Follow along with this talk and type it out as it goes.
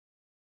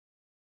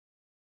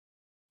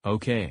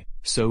Okay,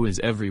 so is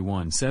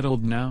everyone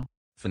settled now?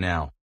 For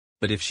now.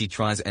 But if she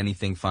tries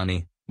anything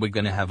funny, we're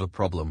gonna have a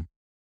problem.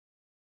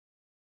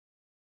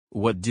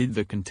 What did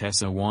the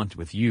Contessa want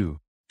with you?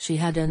 She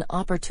had an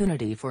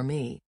opportunity for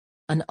me.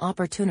 An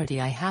opportunity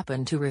I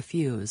happened to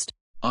refuse.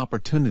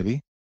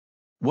 Opportunity?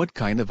 What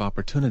kind of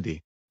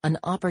opportunity? An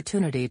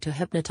opportunity to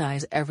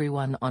hypnotize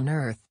everyone on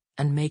Earth,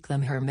 and make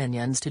them her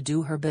minions to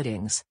do her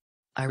biddings.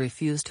 I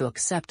refused to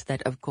accept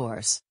that, of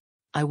course.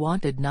 I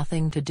wanted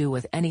nothing to do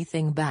with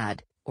anything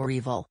bad, or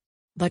evil.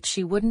 But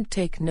she wouldn't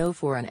take no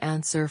for an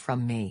answer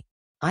from me.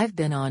 I've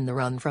been on the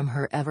run from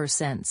her ever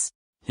since.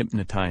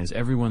 Hypnotize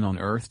everyone on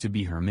Earth to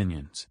be her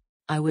minions.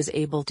 I was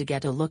able to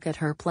get a look at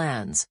her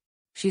plans.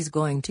 She's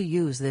going to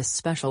use this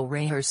special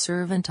ray her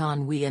servant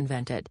on we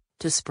invented,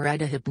 to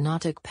spread a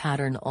hypnotic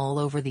pattern all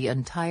over the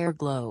entire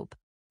globe.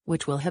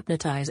 Which will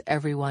hypnotize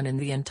everyone in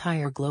the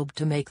entire globe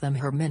to make them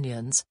her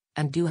minions,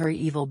 and do her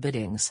evil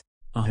biddings.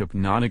 A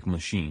hypnotic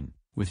machine,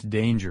 with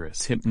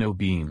dangerous hypno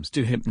beams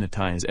to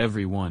hypnotize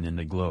everyone in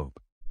the globe.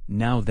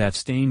 Now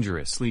that's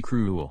dangerously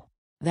cruel.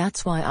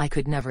 That's why I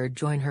could never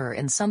join her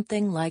in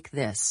something like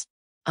this.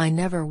 I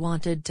never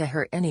wanted to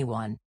hurt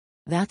anyone.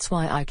 That's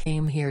why I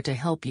came here to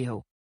help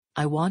you.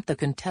 I want the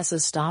Contessa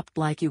stopped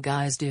like you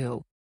guys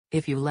do.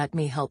 If you let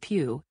me help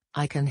you,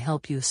 I can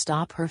help you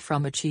stop her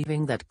from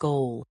achieving that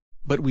goal.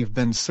 But we've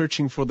been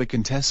searching for the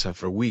Contessa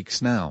for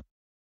weeks now.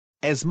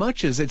 As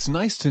much as it's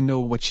nice to know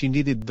what she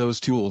needed those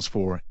tools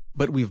for,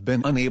 but we've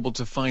been unable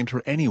to find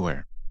her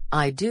anywhere.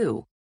 I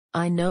do.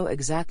 I know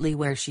exactly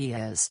where she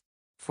is.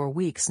 For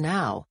weeks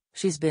now,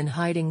 she's been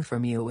hiding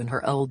from you in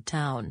her old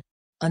town.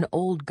 An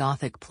old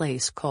Gothic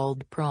place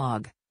called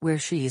Prague, where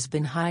she's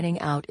been hiding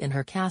out in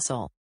her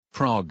castle.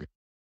 Prague.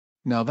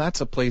 Now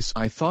that's a place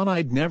I thought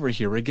I'd never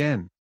hear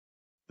again.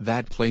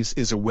 That place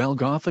is a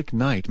Gothic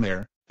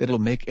nightmare, that'll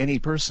make any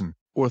person,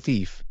 or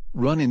thief,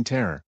 run in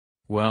terror.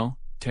 Well,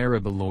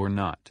 terrible or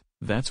not,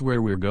 that's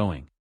where we're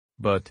going.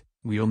 But,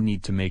 we'll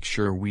need to make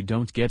sure we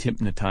don't get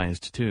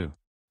hypnotized too.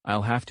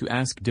 I'll have to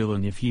ask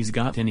Dylan if he's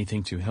got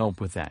anything to help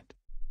with that.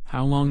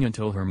 How long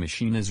until her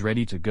machine is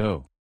ready to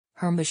go?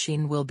 Her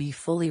machine will be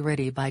fully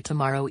ready by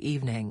tomorrow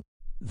evening.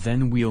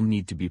 Then we'll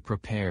need to be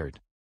prepared.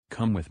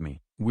 Come with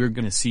me, we're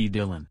gonna see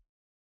Dylan.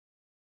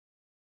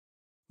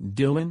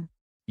 Dylan?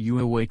 You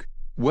awake?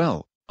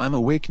 Well, I'm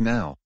awake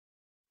now.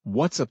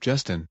 What's up,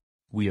 Justin?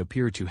 We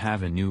appear to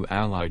have a new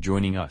ally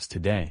joining us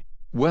today.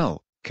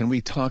 Well, can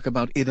we talk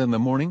about it in the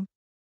morning?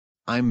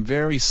 I'm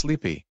very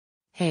sleepy.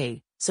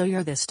 Hey, so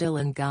you're this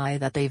Dylan guy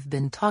that they've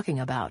been talking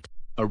about?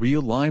 A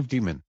real live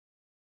demon.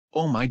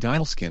 Oh my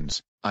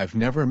dialskins, I've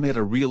never met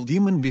a real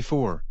demon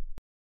before.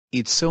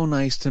 It's so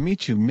nice to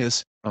meet you,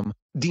 Miss,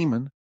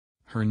 Demon.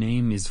 Her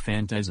name is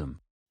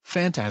Phantasm.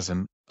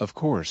 Phantasm, of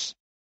course.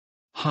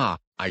 Ha,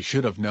 I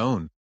should have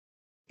known.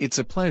 It's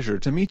a pleasure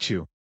to meet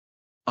you.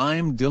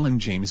 I'm Dylan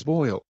James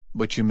Boyle,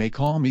 but you may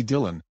call me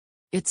Dylan.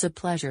 It's a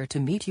pleasure to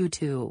meet you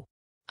too,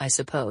 I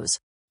suppose.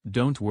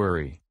 Don't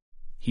worry.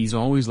 He's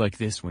always like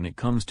this when it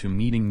comes to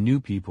meeting new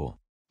people.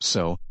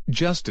 So,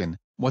 Justin,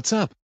 what's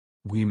up?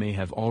 We may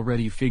have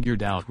already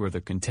figured out where the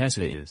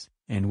Contessa is,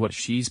 and what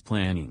she's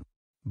planning.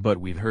 But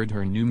we've heard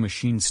her new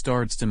machine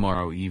starts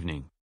tomorrow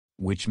evening.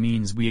 Which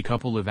means we a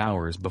couple of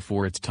hours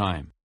before it's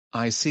time.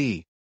 I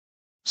see.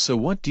 So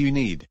what do you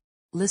need?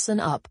 Listen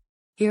up.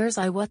 Here's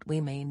what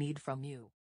we may need from you.